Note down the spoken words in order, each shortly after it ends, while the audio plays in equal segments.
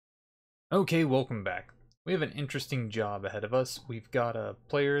Okay, welcome back. We have an interesting job ahead of us. We've got a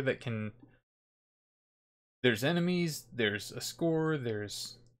player that can... There's enemies, there's a score,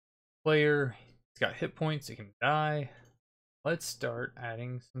 there's player, it's got hit points, it can die. Let's start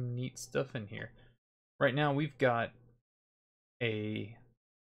adding some neat stuff in here. Right now we've got a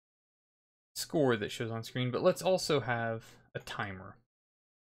score that shows on screen, but let's also have a timer.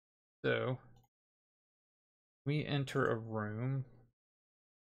 So, we enter a room.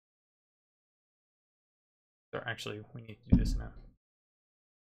 Or actually, we need to do this now.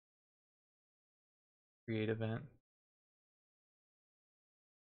 Create event.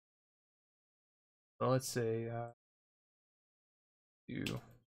 So let's say do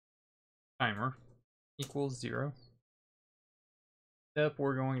timer equals 0. Step,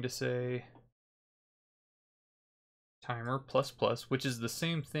 we're going to say timer plus plus, which is the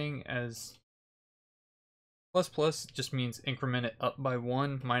same thing as plus plus, just means increment it up by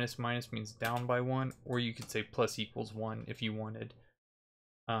 1, minus minus means down by 1, or you could say plus equals 1 if you wanted.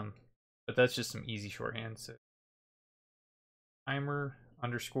 But that's just some easy shorthand. So timer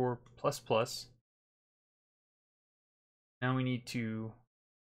underscore plus plus. Now we need to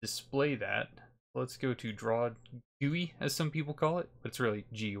display that. Let's go to draw GUI, as some people call it, but it's really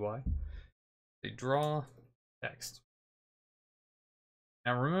GUI. They draw text.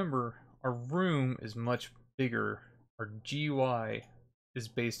 Now remember, our room is much bigger. Our GUI is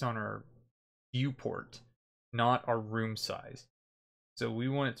based on our viewport, not our room size. So we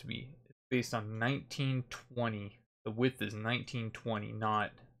want it to be based on 1920. The width is 1920,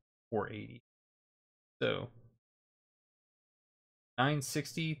 not 480. So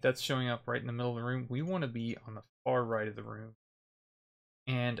 960, that's showing up right in the middle of the room. We want to be on the far right of the room.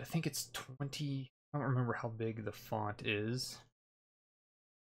 And I think it's 20. I don't remember how big the font is.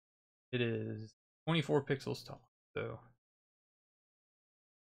 It is 24 pixels tall. So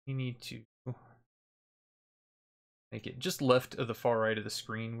we need to make it just left of the far right of the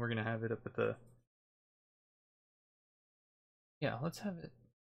screen. We're going to have it up at the... Yeah, let's have it...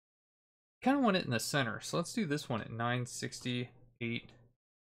 kind of want it in the center. So let's do this one at 968.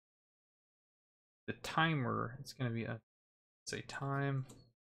 The timer, it's going to be a, say, time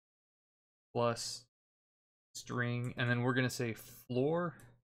plus string. And then we're going to say floor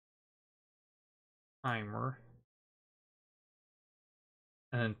timer.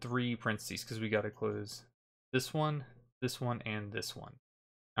 And then 3 parentheses because we got to close this one, and this one.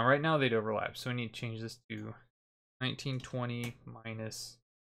 Now right now they'd overlap, so we need to change this to 1920 minus,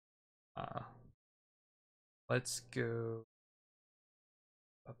 let's go,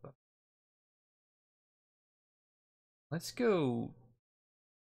 let's go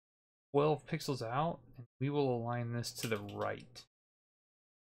 12 pixels out, and we will align this to the right.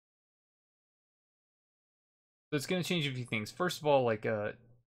 So it's going to change a few things. First of all, like,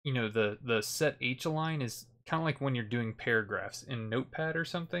 you know, the set H align is kind of like when you're doing paragraphs in Notepad or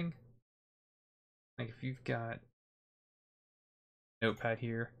something. Like if you've got Notepad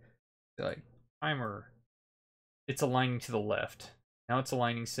here, like timer, it's aligning to the left. Now it's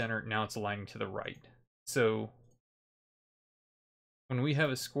aligning center, now it's aligning to the right. So when we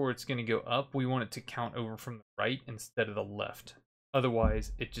have a score, it's going to go up. We want it to count over from the right instead of the left.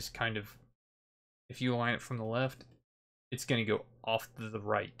 Otherwise, it just kind of, if you align it from the left, it's going to go off to the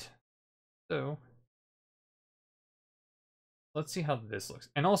right. So let's see how this looks.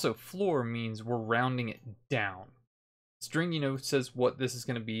 And also, floor means we're rounding it down. String, you know, says what this is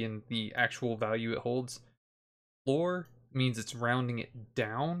going to be and the actual value it holds. Floor means it's rounding it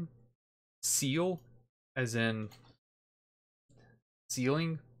down. Seal, as in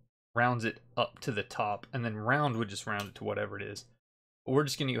ceiling, rounds it up to the top, and then round would just round it to whatever it is. But we're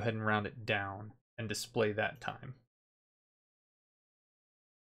just going to go ahead and round it down and display that time.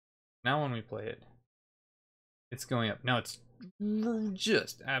 Now when we play it, it's going up. Now it's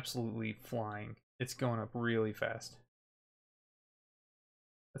just absolutely flying. It's going up really fast.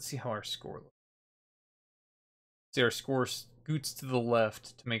 Let's see how our score looks. See, our score scoots to the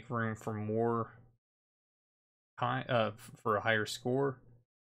left to make room for more for a higher score.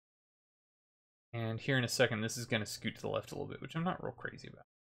 And here in a second, this is going to scoot to the left a little bit, which I'm not real crazy about.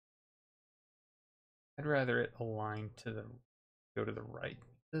 I'd rather it align to the, go to the right.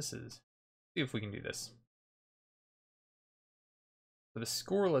 This is, see if we can do this. For the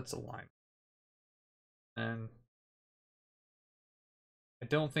score, let's align. And I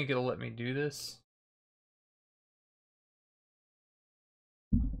don't think it'll let me do this,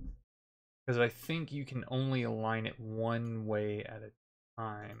 because I think you can only align it one way at a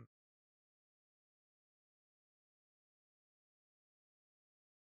time.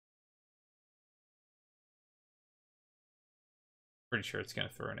 Pretty sure it's going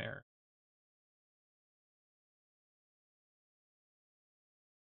to throw an error.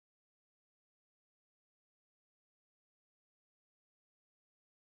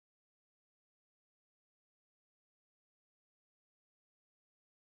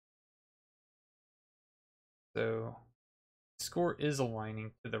 So score is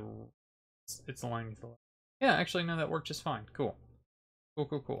aligning to the, it's aligning to the, yeah, actually no, that worked just fine. Cool. Cool,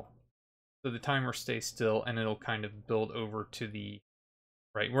 cool, cool. So the timer stays still and it'll kind of build over to the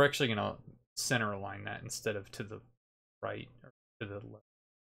right. We're actually gonna center align that instead of to the right or to the left.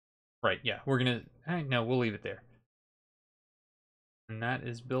 Right, yeah, we're gonna, no, we'll leave it there. And that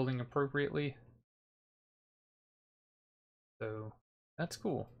is building appropriately. So that's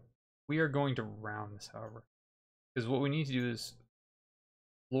cool. We are going to round this, however, because what we need to do is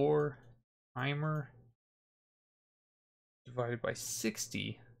floor timer divided by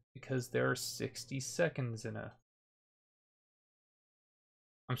 60, because there are 60 seconds in a,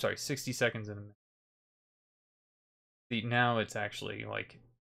 I'm sorry, 60 seconds in a minute. See, now it's actually like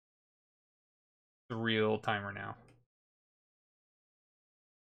the real timer now.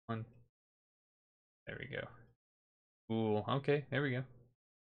 One. There we go. Cool. Okay, there we go.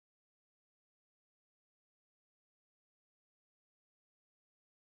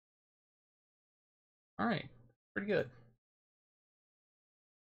 All right, pretty good.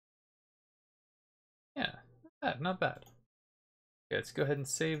 Yeah, not bad, not bad. Okay, let's go ahead and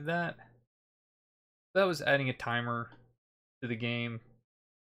save that. That was adding a timer to the game.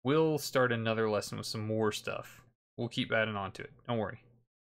 We'll start another lesson with some more stuff. We'll keep adding on to it. Don't worry.